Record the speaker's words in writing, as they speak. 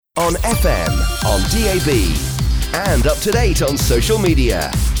On FM, on DAB, and up to date on social media.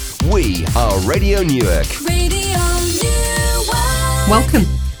 We are Radio Newark. Radio Newark. Welcome.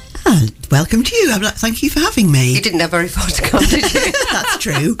 Welcome to you. Thank you for having me. You didn't have very far to come, did you? That's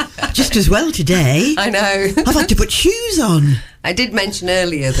true. Just as well today. I know. I've had to put shoes on. I did mention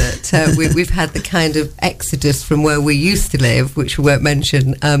earlier that we've had the kind of exodus from where we used to live, which we won't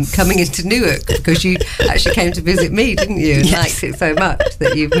mention, coming into Newark, because you actually came to visit me, didn't you? And liked it so much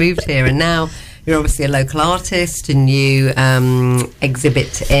that you've moved here. And now you're obviously a local artist and you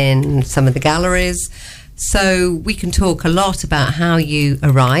exhibit in some of the galleries. So we can talk a lot about how you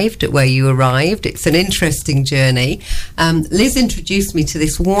arrived at where you arrived. It's an interesting journey. Liz introduced me to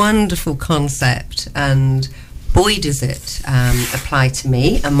this wonderful concept, and boy does it apply to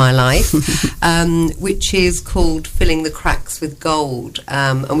me and my life, which is called filling the cracks with gold.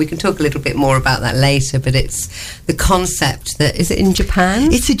 And we can talk a little bit more about that later, but it's the concept that, is it in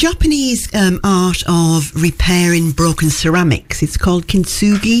Japan? It's a Japanese art of repairing broken ceramics. It's called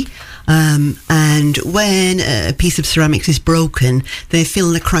kintsugi. And when a piece of ceramics is broken, they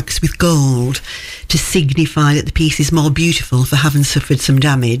fill the cracks with gold to signify that the piece is more beautiful for having suffered some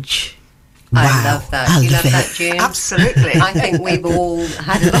damage. Wow. I love that. I you love love it. that, June? Absolutely. I think we've all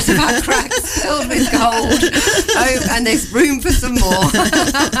had a lot of our cracks filled with gold. Oh, and there's room for some more.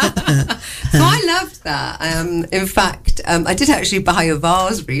 So I loved that. In fact, I did actually buy a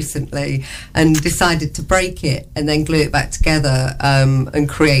vase recently and decided to break it and then glue it back together and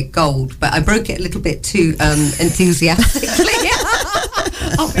create gold. But I broke it a little bit too enthusiastically.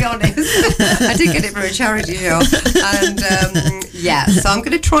 I'll be honest. I did get it for a charity shop. And so I'm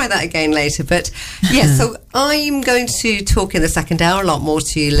going to try that again later. But so I'm going to talk in the second hour a lot more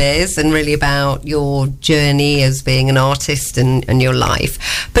to you, Liz, and really about your journey as being an artist and your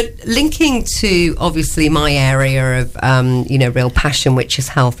life. But linking to obviously my area of real passion, which is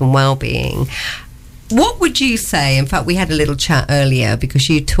health and well-being. What would you say? In fact, we had a little chat earlier because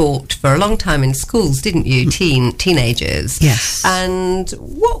you taught for a long time in schools, didn't you? Teenagers. Yes. And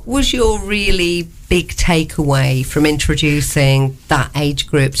what was your really big takeaway from introducing that age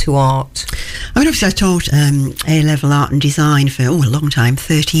group to art? I mean, obviously I taught A-level art and design for a long time,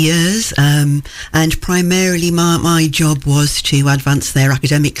 30 years, and primarily my job was to advance their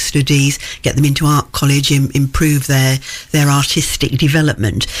academic studies, get them into art college, improve their artistic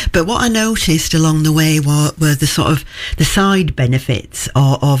development. But what I noticed along the way were the sort of the side benefits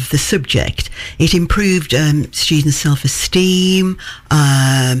of the subject. It improved students' self-esteem,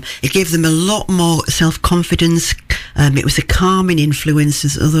 it gave them a lot more self-confidence. It was a calming influence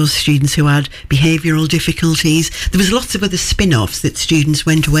as those students who had behavioural difficulties. There was lots of other spin-offs that students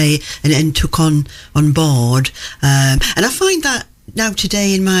went away and took on board. And I find that now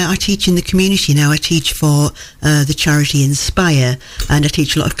today I teach in the community now. I teach for the charity Inspire, and I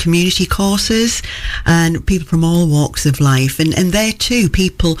teach a lot of community courses, and people from all walks of life. And there too,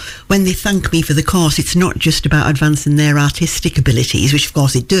 people, when they thank me for the course, it's not just about advancing their artistic abilities, which of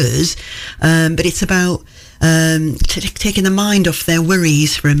course it does, but it's about taking the mind off their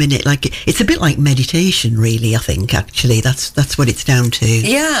worries for a minute. Like it's a bit like meditation, really. I think actually that's what it's down to.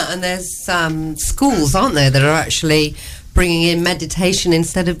 Yeah, and there's schools, aren't there, that are actually bringing in meditation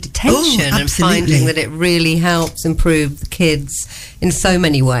instead of detention, and finding that it really helps improve the kids in so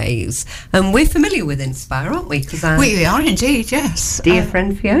many ways. And we're familiar with Inspire, aren't we? We are indeed, yes. Dear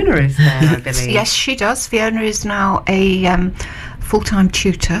friend Fiona is there, I believe. Yes, she does. Fiona is now a full-time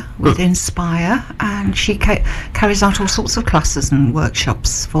tutor with Inspire, and she carries out all sorts of classes and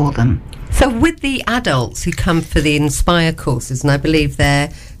workshops for them. So with the adults who come for the Inspire courses, and I believe they're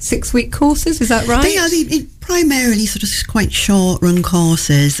 6-week courses, is that right? They are primarily sort of quite short-run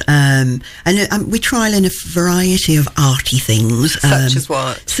courses, and we trial in a variety of arty things. Such as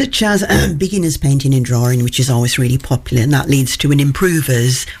what? Such as beginners painting and drawing, which is always really popular, and that leads to an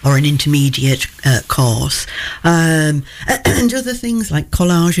improvers or an intermediate course. And other things like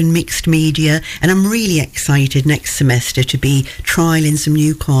collage and mixed media. And I'm really excited next semester to be trialling some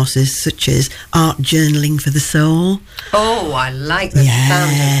new courses such as art journaling for the soul. Oh, I like the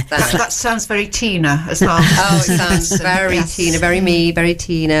sound of that. That sounds very Tina as well. Oh, it sounds very Tina, very me, very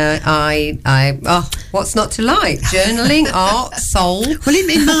Tina. What's not to like? Journaling, art, soul. Well,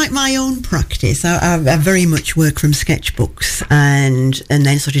 in my own practice, I very much work from sketchbooks and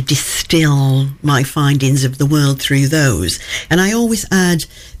then sort of distill my findings of the world through those. And I always add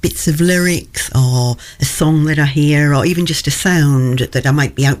bits of lyrics or a song that I hear, or even just a sound that I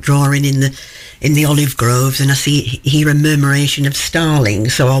might be out drawing in the olive groves, and I hear a murmuration of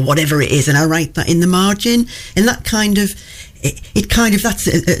starlings or whatever it is, and I write that in the margin, and that kind of that's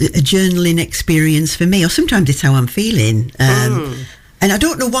a journaling experience for me, or sometimes it's how I'm feeling. And I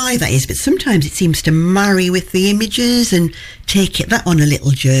don't know why that is, but sometimes it seems to marry with the images and take that on a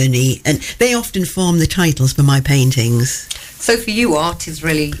little journey. And they often form the titles for my paintings. So for you, art is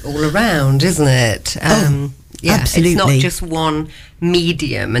really all around, isn't it? Absolutely. It's not just one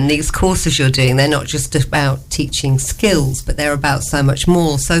medium, and these courses you're doing, they're not just about teaching skills, but they're about so much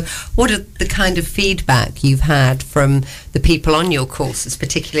more. So what are the kind of feedback you've had from the people on your courses,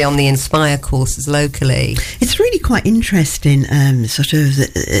 particularly on the Inspire courses locally? It's really quite interesting, sort of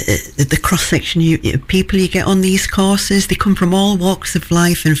the cross-section of people you get on these courses. They come from all walks of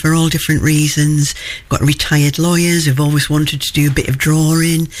life and for all different reasons. You've got retired lawyers who've always wanted to do a bit of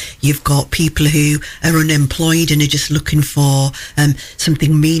drawing. You've got people who are unemployed and are just looking for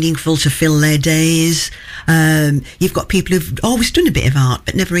something meaningful to fill their days. You've got people who've always done a bit of art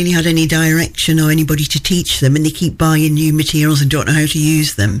but never really had any direction or anybody to teach them, and they keep buying new materials and don't know how to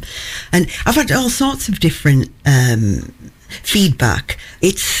use them. And I've had all sorts of different feedback.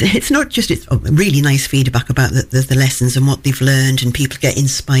 It's not just, it's really nice feedback about the lessons and what they've learned, and people get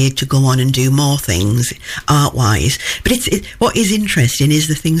inspired to go on and do more things art-wise. But what is interesting is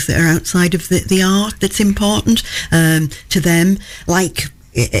the things that are outside of the art that's important to them, like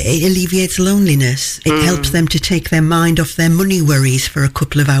it alleviates loneliness. It helps them to take their mind off their money worries for a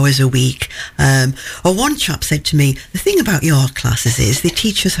couple of hours a week. Or one chap said to me, the thing about your classes is they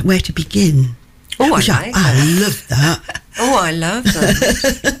teach us where to begin. Oh, Which I love that. Oh, I love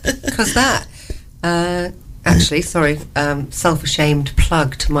that. Because that, actually, sorry, self-ashamed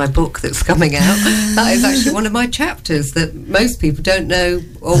plug to my book that's coming out. That is actually one of my chapters, that most people don't know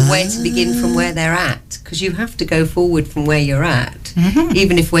or where to begin from where they're at. Because you have to go forward from where you're at,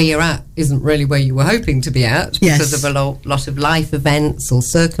 even if where you're at isn't really where you were hoping to be at because of a lot of life events or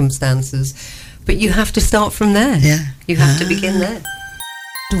circumstances. But you have to start from there. Yeah. You have to begin there.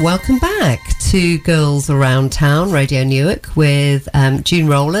 Welcome back to Girls Around Town, Radio Newark, with June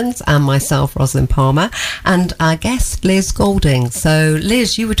Rowlands and myself, Rosalind Palmer, and our guest, Liz Golding. So,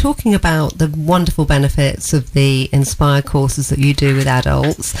 Liz, you were talking about the wonderful benefits of the Inspire courses that you do with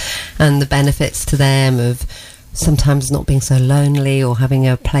adults and the benefits to them of sometimes not being so lonely or having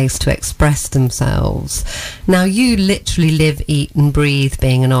a place to express themselves. Now, you literally live, eat and breathe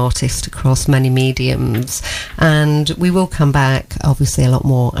being an artist across many mediums, and we will come back obviously a lot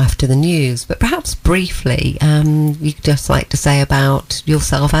more after the news, but perhaps briefly you'd just like to say about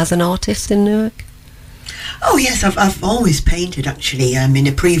yourself as an artist in Newark. Oh yes, I've always painted actually. In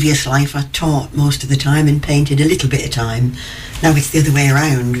a previous life I taught most of the time and painted a little bit of time. Now it's the other way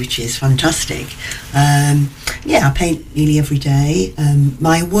around, which is fantastic. I paint nearly every day.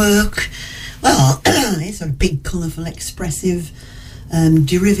 My work, well, it's a big, colourful, expressive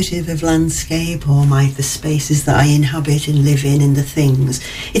derivative of landscape, or the spaces that I inhabit and live in and the things.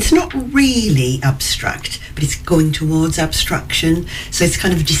 It's not really abstract, but it's going towards abstraction. So it's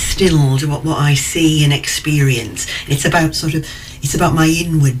kind of distilled what I see and experience. It's about my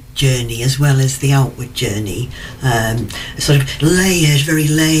inward journey as well as the outward journey. Sort of layered, very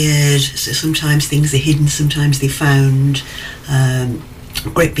layered. So sometimes things are hidden, sometimes they're found.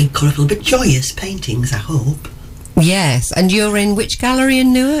 Great big, colourful, but joyous paintings, I hope. Yes, and you're in which gallery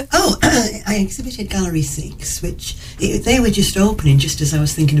in Newark? Oh, I exhibited Gallery 6, which they were just opening just as I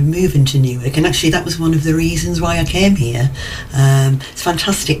was thinking of moving to Newark, and actually that was one of the reasons why I came here. It's a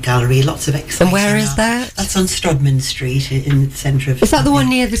fantastic gallery, lots of exciting. And where is that? That's on Strodman Street in the centre of... Is that the one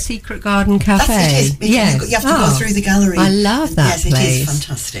near the Secret Garden Cafe? Yes. You have to go through the gallery. I love that place. Yes, it is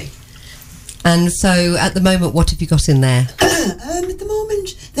fantastic. And so, at the moment, what have you got in there? At the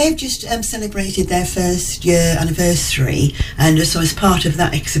moment, they've just celebrated their first year anniversary, and so as part of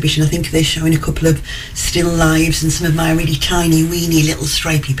that exhibition, I think they're showing a couple of still lives and some of my really tiny, weeny little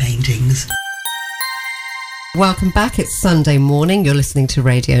stripy paintings. Welcome back. It's Sunday morning. You're listening to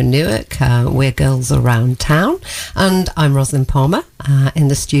Radio Newark. We're Girls Around Town, and I'm Rosalind Palmer in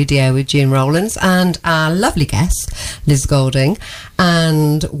the studio with June Rowlands and our lovely guest, Liz Golding.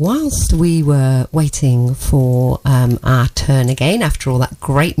 And whilst we were waiting for our turn again, after all that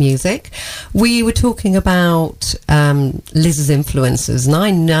great music, we were talking about Liz's influences, and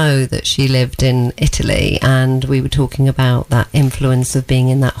I know that she lived in Italy, and we were talking about that influence of being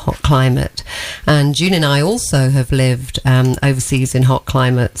in that hot climate. And June and I also have lived overseas in hot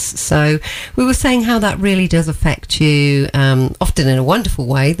climates, so we were saying how that really does affect you, often in a wonderful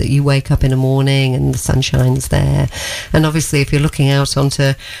way, that you wake up in the morning and the sun shines there, and obviously if you're looking out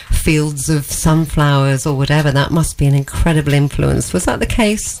onto fields of sunflowers or whatever, that must be an incredible influence. Was that the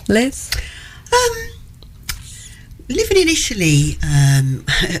case, Liz? Living in Italy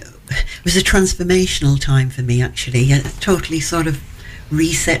was a transformational time for me, actually. Totally sort of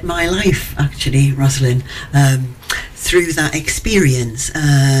reset my life, actually, Rosalind, through that experience.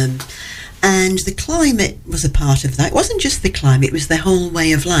 And the climate was a part of that. It wasn't just the climate, it was the whole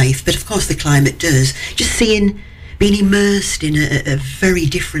way of life. But of course the climate does. Just being immersed in a very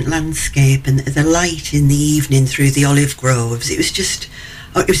different landscape, and the light in the evening through the olive groves, it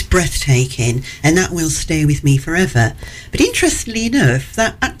was breathtaking, and that will stay with me forever. But interestingly enough,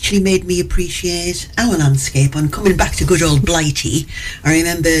 that actually made me appreciate our landscape. I'm coming back to good old Blighty. I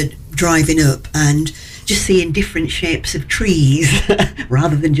remember driving up and just seeing different shapes of trees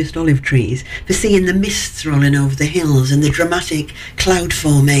rather than just olive trees, for seeing the mists rolling over the hills and the dramatic cloud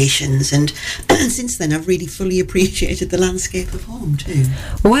formations, and since then I've really fully appreciated the landscape of home too.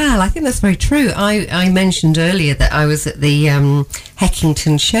 Well, I think that's very true. I mentioned earlier that I was at the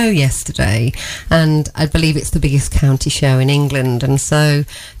Heckington show yesterday, and I believe it's the biggest county show in England, and so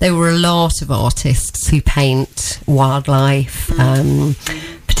there were a lot of artists who paint wildlife,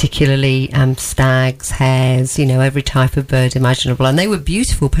 particularly stags, hares, every type of bird imaginable, and they were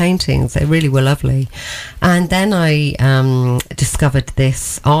beautiful paintings. They really were lovely. And then I discovered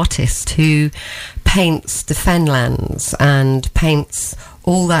this artist who paints the fenlands and paints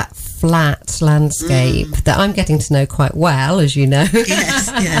all that flat landscape that I'm getting to know quite well, as you know.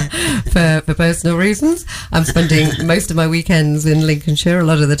 Yes, yeah. for personal reasons. I'm spending most of my weekends in Lincolnshire a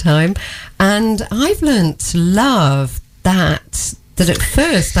lot of the time, and I've learnt to love that at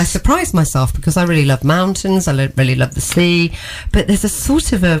first I surprised myself, because I really love mountains, I really love the sea, but there's a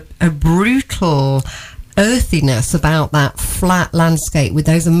sort of a brutal earthiness about that flat landscape with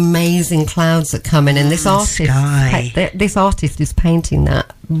those amazing clouds that come in, and this artist is painting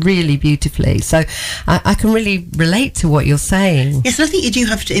that really beautifully. So I can really relate to what you're saying. Yes, I think you do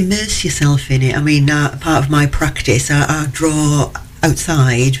have to immerse yourself in it. I mean, part of my practice, I draw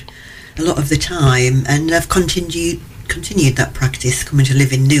outside a lot of the time, and I've continued that practice coming to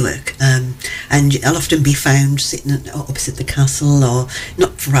live in Newark, and I'll often be found sitting opposite the castle, or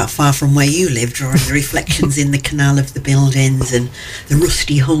not far from where you live, drawing the reflections in the canal of the buildings and the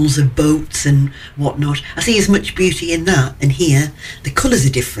rusty hulls of boats and whatnot. I see as much beauty in that, and here the colours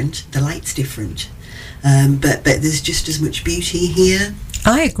are different, the light's different, but there's just as much beauty here.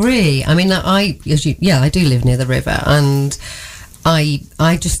 I agree. I mean, I do live near the river, and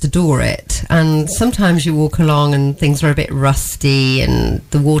I just adore it. And sometimes you walk along and things are a bit rusty and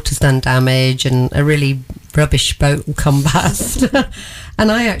the water's done damage and a really rubbish boat will come past.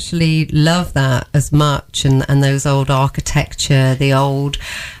 And I actually love that as much, and those old architecture, the old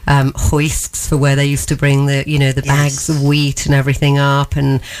hoists for where they used to bring the bags of wheat and everything up,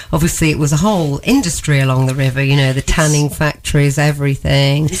 and obviously it was a whole industry along the river, the tanning factories,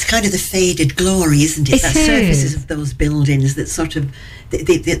 everything. It's kind of the faded glory, isn't it? That surfaces of those buildings, that sort of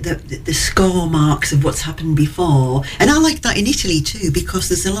the score marks of what's happened before. And I like that in Italy too, because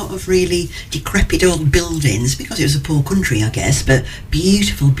there's a lot of really decrepit old buildings, because it was a poor country, I guess, but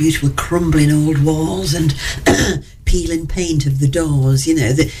beautiful crumbling old walls and peel and paint of the doors.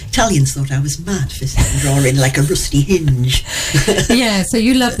 The Italians thought I was mad for drawing like a rusty hinge. Yeah, so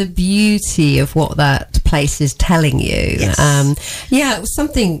you love the beauty of what that place is telling you. Yes. It was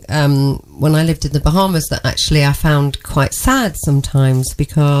something when I lived in the Bahamas that actually I found quite sad sometimes,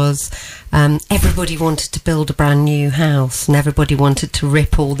 because everybody wanted to build a brand new house, and everybody wanted to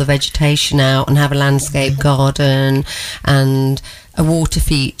rip all the vegetation out and have a landscape garden and a water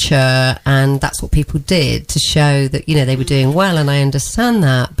feature, and that's what people did to show that they were doing well, and I understand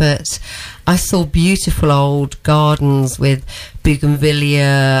that. But I saw beautiful old gardens with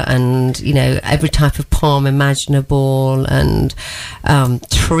bougainvillea and every type of palm imaginable, and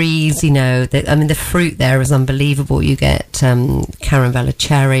trees. The fruit there is unbelievable. You get caramella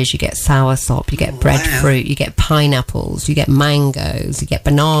cherries, you get soursop, you get breadfruit, you get pineapples, you get mangoes, you get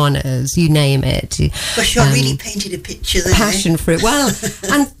bananas, you name it. Gosh, you're really painted a picture there. Passion fruit. Well,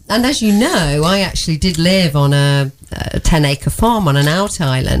 and as you know, I actually did live on a 10-acre farm on an out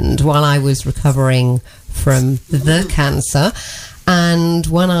island while I was recovering from the cancer. And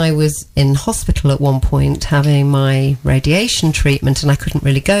when I was in hospital at one point having my radiation treatment, and I couldn't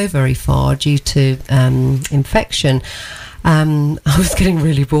really go very far due to infection, I was getting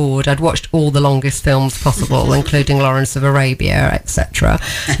really bored. I'd watched all the longest films possible, including Lawrence of Arabia, etc.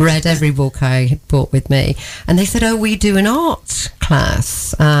 Read every book I had brought with me. And they said, we do an art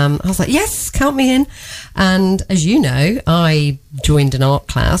class. I was like, yes, count me in. And as you know, I joined an art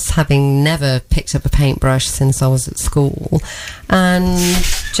class, having never picked up a paintbrush since I was at school, and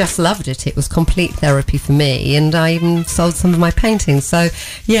just loved it. It was complete therapy for me, and I even sold some of my paintings. So,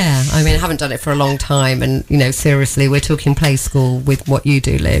 I haven't done it for a long time, and, seriously, we're talking teaching play school with what you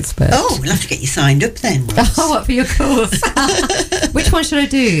do, Liz. But Oh, we'll have to get you signed up then. Ross. oh, what for your course? Which one should I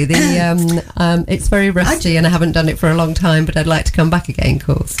do? The it's very rusty and I haven't done it for a long time, but I'd like to come back again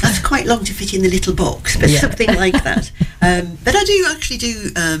course. That's quite long to fit in the little box, but Yeah. something like that. But I do actually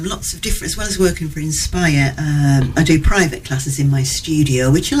do lots of different, as well as working for Inspire, I do private classes in my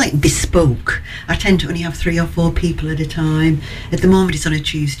studio, which are like bespoke. I tend to only have 3 or 4 people at a time. At the moment it's on a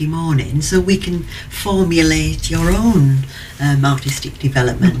Tuesday morning, so we can formulate your own artistic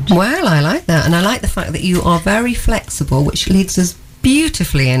development. Well, I like that, and I like the fact that you are very flexible, which leads us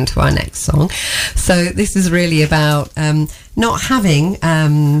beautifully into our next song. So this is really about not having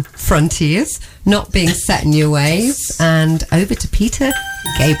frontiers, not being set in your ways, and over to Peter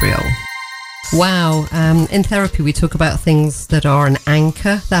Gabriel. Wow, in therapy we talk about things that are an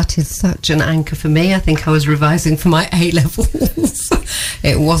anchor. That is such an anchor for me. I think I was revising for my A-levels.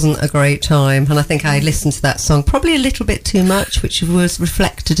 It wasn't a great time, and I think I listened to that song probably a little bit too much, which was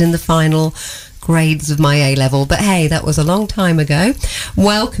reflected in the final grades of my A-level. But hey, that was a long time ago.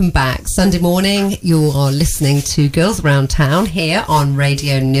 Welcome back. Sunday morning, you are listening to Girls Around Town here on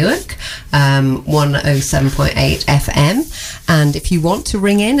Radio Newark, 107.8 FM. And if you want to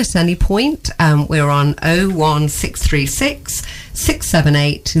ring in at any point, we're on 01636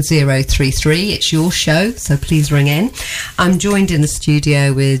 678 033. It's your show, so please ring in. I'm joined in the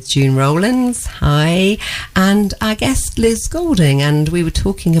studio with June Rowlands, hi, and our guest Liz Golding, and we were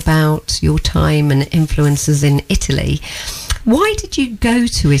talking about your time and influences in Italy. Why did you go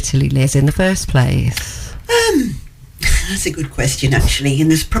to Italy, Liz, in the first place? That's a good question, actually, and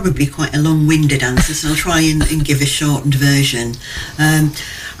there's probably quite a long-winded answer, so I'll try and give a shortened version.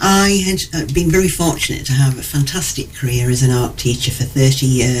 I had been very fortunate to have a fantastic career as an art teacher for 30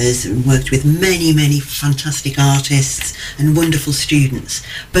 years and worked with many, many fantastic artists and wonderful students.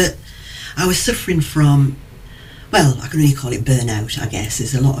 But I was suffering from, well, I can only call it burnout, I guess.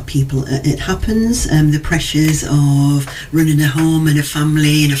 There's a lot of people, it happens, the pressures of running a home and a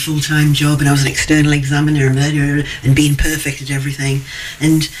family and a full-time job, and I was an external examiner and being perfect at everything,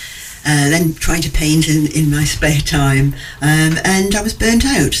 and then trying to paint in my spare time, and I was burnt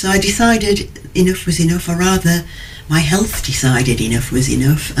out. So I decided enough was enough, or rather my health decided enough was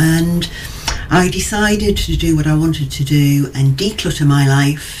enough, and I decided to do what I wanted to do and declutter my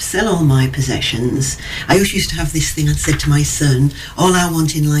life, sell all my possessions. I always used to have this thing. I'd said to my son, all I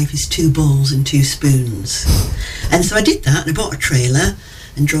want in life is 2 bowls and 2 spoons. And so I did that, and I bought a trailer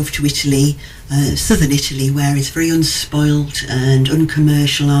and drove to Italy, southern Italy, where it's very unspoilt and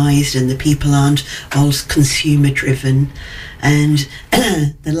uncommercialised, and the people aren't all consumer driven, and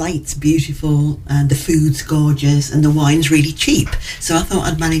the light's beautiful and the food's gorgeous and the wine's really cheap. So I thought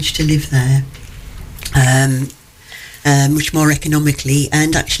I'd manage to live there much more economically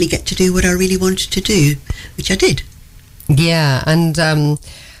and actually get to do what I really wanted to do, which I did. Yeah, and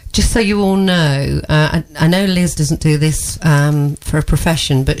just so you all know, I know Liz doesn't do this for a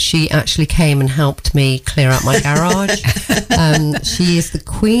profession, but she actually came and helped me clear out my garage. She is the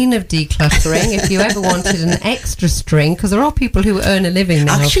queen of decluttering. If you ever wanted an extra string, because there are people who earn a living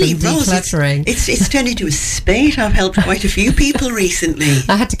now Actually, from Rose, decluttering. it's turned into a spate. I've helped quite a few people recently.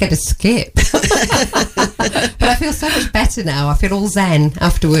 I had to get a skip. But I feel so much better now. I feel all zen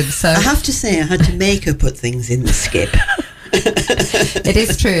afterwards. So I have to say, I had to make her put things in the skip. it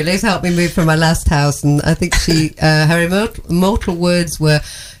is true. Liz helped me move from my last house, and I think her immortal words were,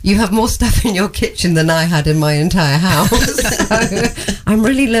 "You have more stuff in your kitchen than I had in my entire house." So I'm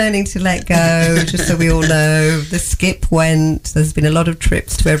really learning to let go, just so we all know. The skip went. There's been a lot of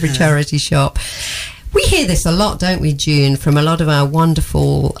trips to every charity shop. We hear this a lot, don't we, June, from a lot of our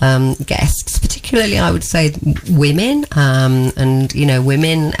wonderful guests, particularly, I would say, women, and, you know,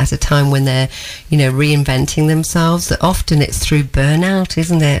 women at a time when they're, you know, reinventing themselves, that often it's through burnout,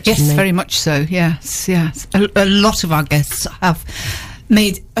 isn't it? Yes, very much so, yes. A lot of our guests have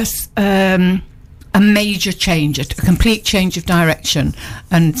made us a major change, a complete change of direction,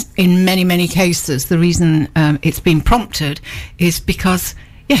 and in many, many cases, the reason it's been prompted is because,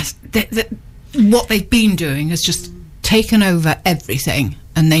 yes, what they've been doing has just taken over everything,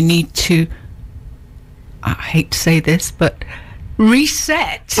 and they need to, I hate to say this, but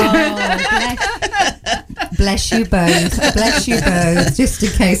reset. Oh, bless you both. Bless you both. Just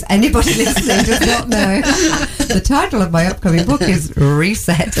in case anybody listening does not know, the title of my upcoming book is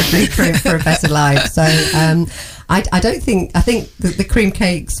Reset, a Blueprint for a Better Life. So I think that the cream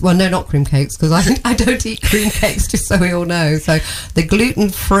cakes, well, no, not cream cakes, because I don't eat cream cakes, just so we all know. So the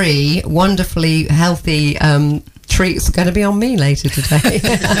gluten-free, wonderfully healthy treats are going to be on me later today.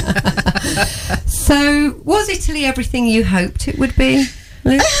 So was Italy everything you hoped it would be,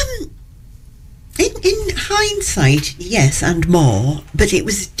 Liz? In hindsight, yes, and more, but it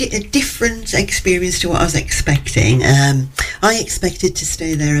was a different experience to what I was expecting. I expected to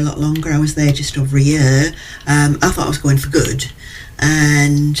stay there a lot longer. I was there just over a year. I thought I was going for good,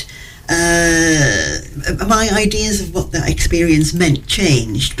 and my ideas of what that experience meant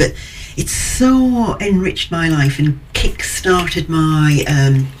changed, but it so enriched my life and kick-started my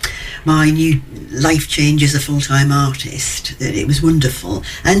my new life change as a full-time artist that it was wonderful.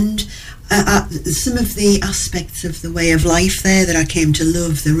 And some of the aspects of the way of life there that I came to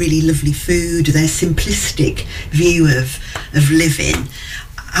love, the really lovely food, their simplistic view of living,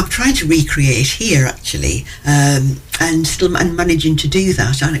 I'm trying to recreate here actually, and managing to do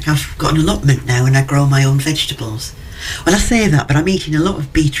that. I've got an allotment now and I grow my own vegetables. Well, I say that, but I'm eating a lot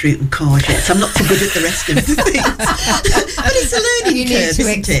of beetroot and courgettes. I'm not so good at the rest of the things. But it's a learning curve, You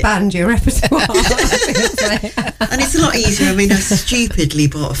need to expand your repertoire. And it's a lot easier. I mean, I stupidly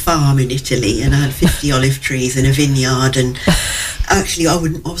bought a farm in Italy and I had 50 olive trees and a vineyard, and actually I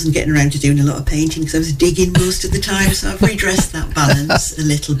wasn't getting around to doing a lot of painting because I was digging most of the time, so I've redressed that balance a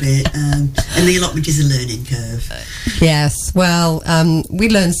little bit, and the allotment is a learning curve. Yes, well, we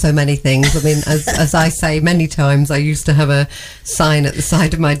learn so many things. I mean, as I say many times, I used to have a sign at the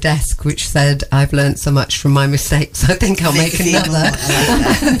side of my desk which said, I've learned so much from my mistakes, I think I'll make another.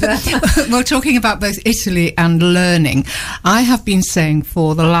 Well, talking about both Italy and learning, I have been saying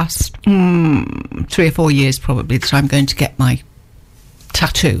for the last 3 or 4 years probably that I'm going to get my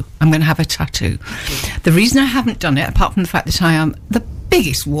tattoo. I'm going to have a tattoo. The reason I haven't done it, apart from the fact that I am the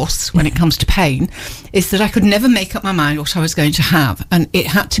biggest wuss when it comes to pain, is that I could never make up my mind what I was going to have, and it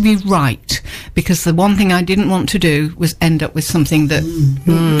had to be right, because the one thing I didn't want to do was end up with something that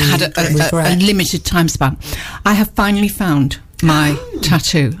had a limited time span. I have finally found my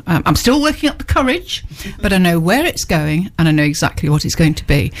tattoo. I'm still working up the courage, but I know where it's going and I know exactly what it's going to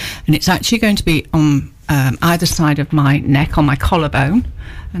be, and it's actually going to be on either side of my neck, on my collarbone,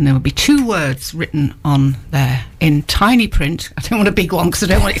 and there will be 2 words written on there in tiny print. I don't want a big one because I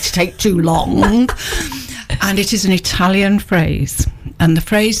don't want it to take too long. And it is an Italian phrase, and the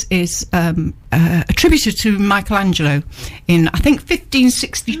phrase is attributed to Michelangelo in, I think,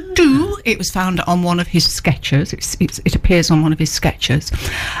 1562. It was found on one of his sketches. It appears on one of his sketches,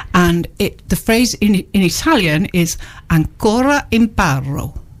 and the phrase in Italian is "ancora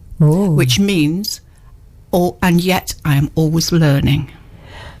imparo," which means and yet I am always learning.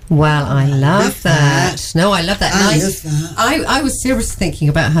 Well, I love that. No, I love that. I love that. I was seriously thinking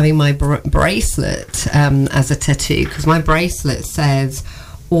about having my bracelet as a tattoo, because my bracelet says,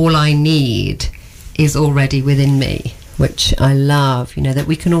 all I need is already within me, which I love, you know, that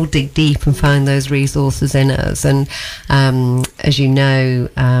we can all dig deep and find those resources in us. And as you know,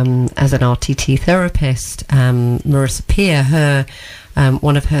 as an RTT therapist, Marissa Peer,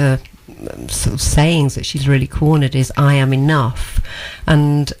 one of her sort of sayings that she's really cornered is I am enough.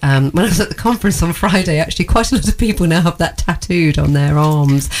 And when I was at the conference on Friday, actually quite a lot of people now have that tattooed on their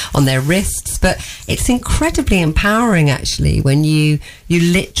arms, on their wrists, but it's incredibly empowering actually when you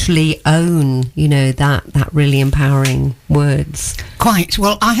literally own, you know, that really empowering words. Quite.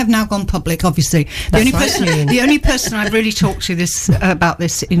 Well, I have now gone public, obviously. The only person I've really talked to about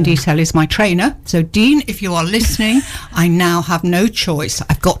this in detail is my trainer. So, Dean, if you are listening, I now have no choice.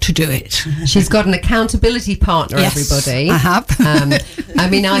 I've got to do it. She's got an accountability partner, yes, everybody. I have. I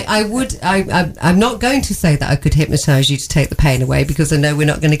mean, I'm not going to say that I could hypnotise you to take the pain away, because I know we're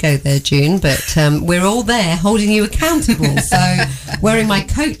not going to go there, June, but we're all there holding you accountable. So, wearing my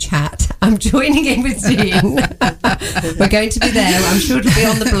coach hat, I'm joining in with Jean. We're going to be there. I'm sure it'll be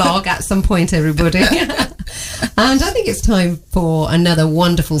on the blog at some point, everybody. And I think it's time for another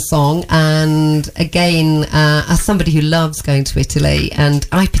wonderful song. And again, as somebody who loves going to Italy, and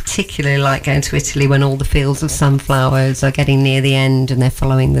I particularly like going to Italy when all the fields of sunflowers are getting near the end and they're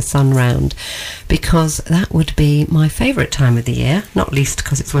following the sun round, because that would be my favourite time of the year, not least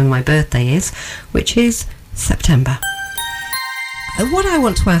because it's when my birthday is, which is September. What I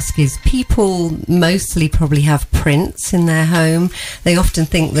want to ask is, people mostly probably have prints in their home. They often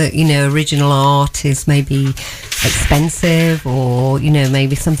think that, you know, original art is maybe expensive, or, you know,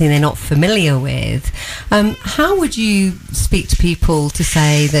 maybe something they're not familiar with. How would you speak to people to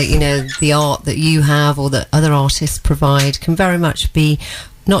say that, you know, the art that you have or that other artists provide can very much be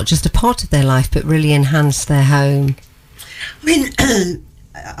not just a part of their life, but really enhance their home? I mean,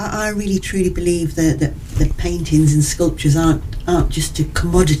 I really truly believe that paintings and sculptures aren't just a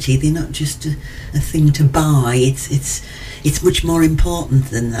commodity. They're not just a thing to buy. It's much more important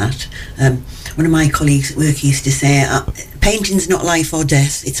than that. One of my colleagues at work used to say, painting's not life or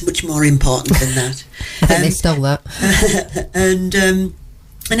death, it's much more important than that. I think they stole that. And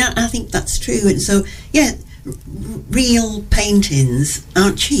And I think that's true. And so, yeah, real paintings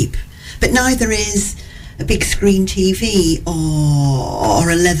aren't cheap, but neither is a big screen TV or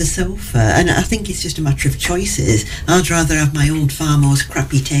a leather sofa. And I think it's just a matter of choices. I'd rather have my old farmhouse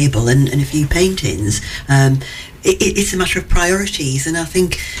crappy table and a few paintings. It's a matter of priorities, and I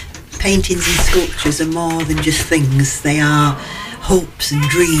think paintings and sculptures are more than just things. They are hopes and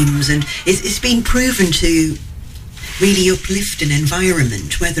dreams, and it's been proven to really uplift an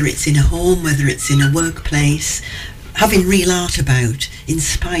environment, whether it's in a home, whether it's in a workplace. Having real art about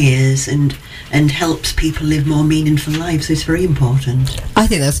inspires and helps people live more meaningful lives, so it's very important. I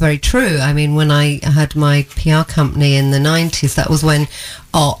think that's very true. I mean, when I had my PR company in the 90s, that was when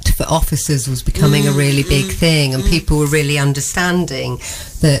art for offices was becoming a really big thing, and people were really understanding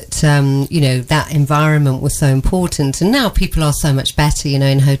that, that environment was so important. And now people are so much better,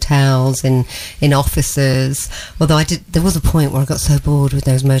 in hotels, in offices. Although there was a point where I got so bored with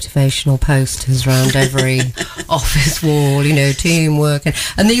those motivational posters around every office wall, teamwork.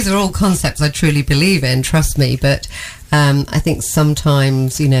 And these are all concepts I truly believe in, trust me. But I think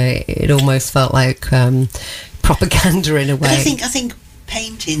sometimes, it almost felt like propaganda in a way. But I think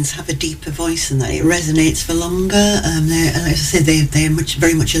paintings have a deeper voice than that. It resonates for longer. As I said, they're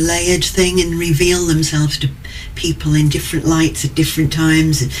very much a layered thing and reveal themselves to people in different lights at different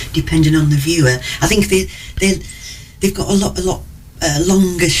times, depending on the viewer. I think they've got a lot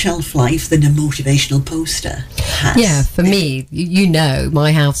longer shelf life than a motivational poster has. Yeah, for me,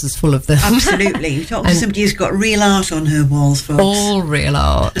 my house is full of them. Absolutely. You talk to somebody who's got real art on her walls, folks. All real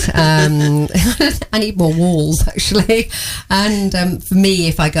art. I need more walls, actually. And for me,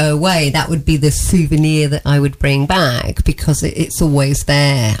 if I go away, that would be the souvenir that I would bring back, because it's always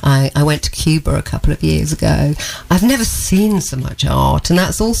there. I went to Cuba a couple of years ago. I've never seen so much art, and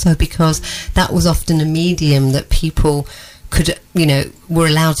that's also because that was often a medium that people could, were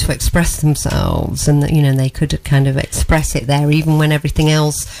allowed to express themselves, and they could kind of express it there even when everything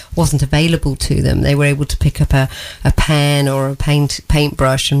else wasn't available to them. They were able to pick up a pen or a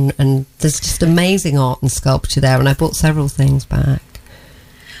paintbrush, and there's just amazing art and sculpture there, and I bought several things back.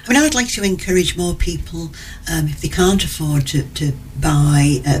 I mean, I'd like to encourage more people, if they can't afford to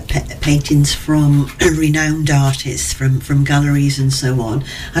buy paintings from renowned artists, from galleries and so on,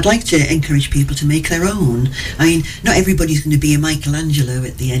 I'd like to encourage people to make their own. I mean, not everybody's going to be a Michelangelo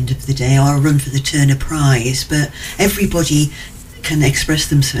at the end of the day, or run for the Turner Prize, but everybody can express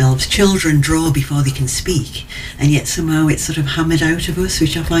themselves. Children draw before they can speak, and yet somehow it's sort of hammered out of us,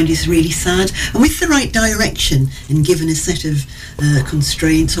 which I find is really sad. And with the right direction and given a set of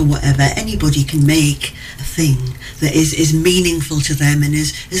constraints or whatever, anybody can make a thing that is meaningful to them and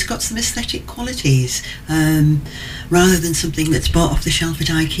has got some aesthetic qualities, rather than something that's bought off the shelf at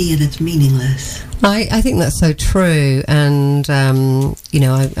IKEA that's meaningless. I think that's so true. And I'm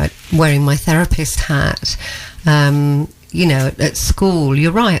wearing my therapist hat. At school,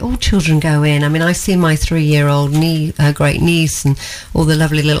 you're right, all children go in. I mean, I see my 3-year-old great niece and all the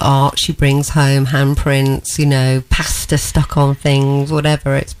lovely little art she brings home, handprints, pasta stuck on things,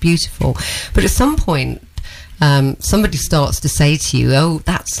 whatever. It's beautiful. But at some point, somebody starts to say to you, oh,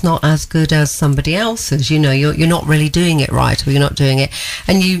 that's not as good as somebody else's, you're not really doing it right, or you're not doing it,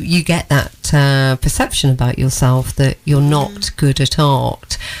 and you get that perception about yourself that you're not good at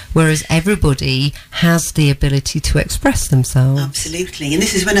art, whereas everybody has the ability to express themselves. Absolutely. And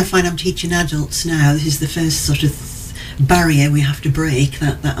this is when I find I'm teaching adults now, this is the first sort of barrier we have to break,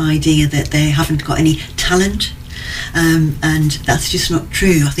 that idea that they haven't got any talent. And that's just not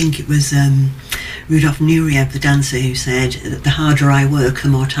true. I think it was Rudolf Nureyev, the dancer, who said that the harder I work, the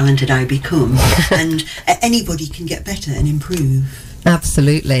more talented I become. And anybody can get better and improve.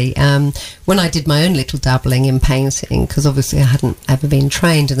 Absolutely. When I did my own little dabbling in painting, because obviously I hadn't ever been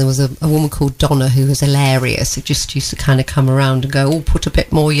trained, and there was a woman called Donna who was hilarious, who just used to kind of come around and go, oh, put a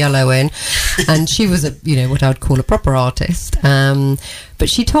bit more yellow in. And she was what I would call a proper artist. But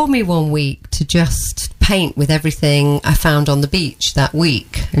she told me one week to just paint with everything I found on the beach that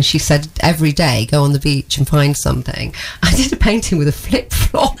week. And she said, every day, go on the beach and find something. I did a painting with a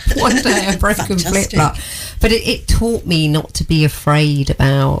flip-flop one day, a broken flip-flop. But it taught me not to be afraid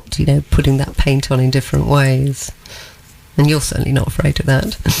about, putting that paint on in different ways. And you're certainly not afraid of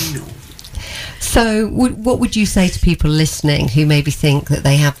that. No. So what would you say to people listening who maybe think that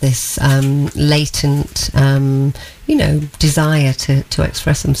they have this latent, desire to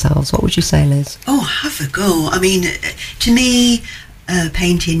express themselves? What would you say, Liz? Oh, have a go. I mean, to me,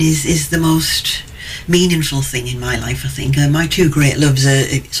 painting is the most meaningful thing in my life, I think. My two great loves are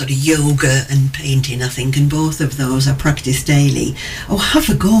sort of yoga and painting, I think, and both of those I practice daily. Oh, have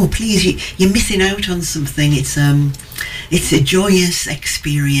a go, please. You're missing out on something. it's a joyous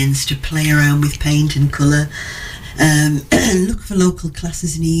experience to play around with paint and colour. Look for local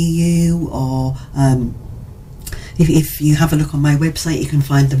classes near you, or if you have a look on my website, you can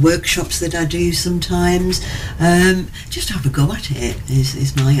find the workshops that I do sometimes. Just have a go at it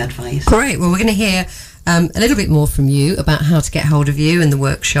is my advice. Great. Well, we're going to hear a little bit more from you about how to get hold of you and the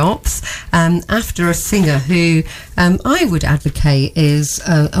workshops after a singer who I would advocate is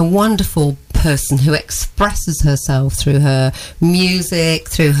a wonderful person who expresses herself through her music,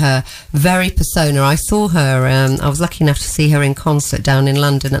 through her very persona. I saw her, I was lucky enough to see her in concert down in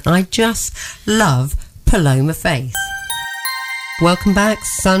London, and I just love Paloma Faith. Welcome back,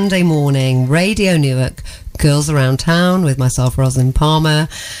 Sunday morning, Radio Newark, Girls Around Town, with myself, Rosalind Palmer,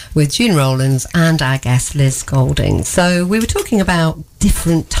 with June Rowlands and our guest Liz Golding. So we were talking about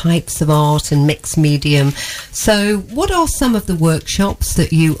different types of art and mixed medium. So what are some of the workshops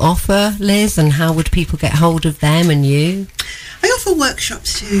that you offer, Liz, and how would people get hold of them and you? I offer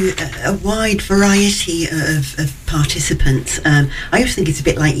workshops to a wide variety of participants. I always think it's a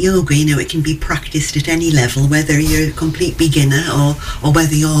bit like yoga, it can be practiced at any level, whether you're a complete beginner or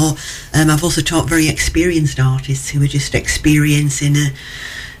whether you're, I've also taught very experienced artists who are just experiencing a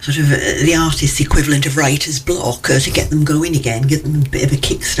sort of the artist's equivalent of writer's block to get them going again, get them a bit of a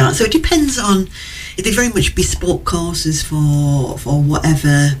kickstart. So it depends on, they're very much bespoke courses for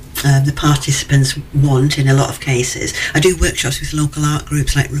whatever the participants want in a lot of cases. I do workshops with local art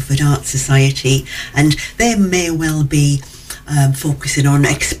groups like Rufford Art Society, and they may well be focusing on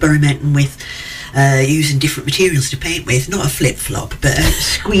experimenting with using different materials to paint with, not a flip-flop, but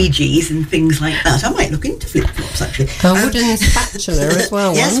squeegees and things like that. I might look into flip-flops, actually. A wooden spatula as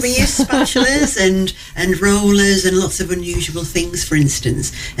well. Yes, once. we use spatulas and rollers and lots of unusual things, for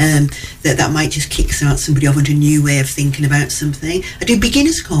instance, that might just kickstart somebody off onto a new way of thinking about something. I do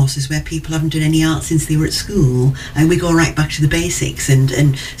beginners courses where people haven't done any art since they were at school, and we go right back to the basics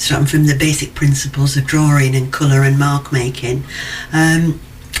and starting from the basic principles of drawing and colour and mark making.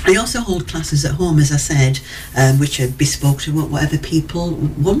 I also hold classes at home, as I said, which are bespoke to whatever people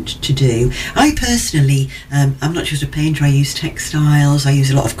want to do. I personally, I'm not just a painter, I use textiles, I use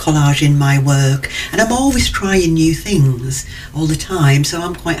a lot of collage in my work, and I'm always trying new things all the time, so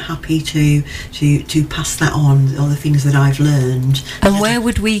I'm quite happy to pass that on, all the things that I've learned. And where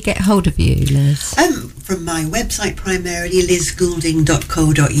would we get hold of you, Liz? From my website primarily,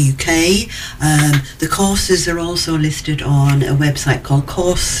 lizgoulding.co.uk. The courses are also listed on a website called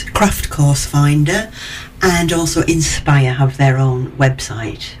Craft Course Finder, and also Inspire have their own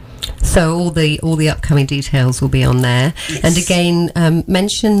website. So all the upcoming details will be on there. Yes. And again,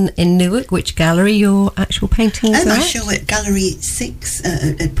 mention in Newark which gallery your actual paintings are I at. show at Gallery 6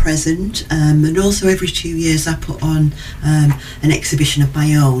 at present, and also every 2 years I put on an exhibition of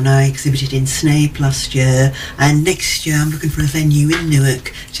my own. I exhibited in Snape last year, and next year I'm looking for a venue in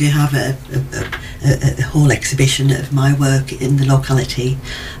Newark to have a whole exhibition of my work in the locality.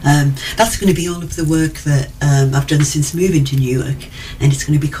 That's going to be all of the work that I've done since moving to Newark, and it's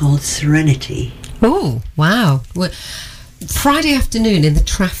going to be called Serenity. Oh, wow. Well, Friday afternoon in the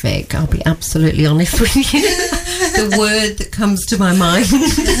traffic, I'll be absolutely honest with you, the word that comes to my mind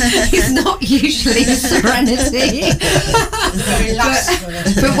is not usually serenity.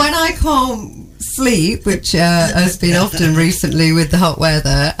 but when I can't sleep, which has been often recently with the hot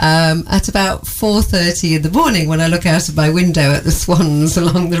weather, at about 4:30 in the morning when I look out of my window at the swans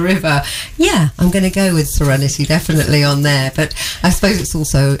along the river, I'm going to go with Serenity, definitely on there. But I suppose it's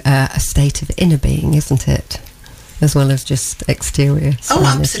also a state of inner being, isn't it? As well as just exterior serenity. Oh,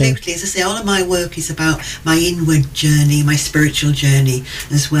 absolutely. As I say, all of my work is about my inward journey, my spiritual journey,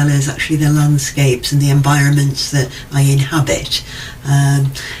 as well as actually the landscapes and the environments that I inhabit.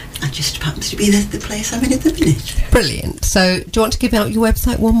 That just happens to be the place I'm in at the minute. Brilliant. So do you want to give out your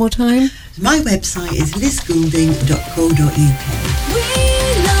website one more time? My website is lizgoulding.co.uk.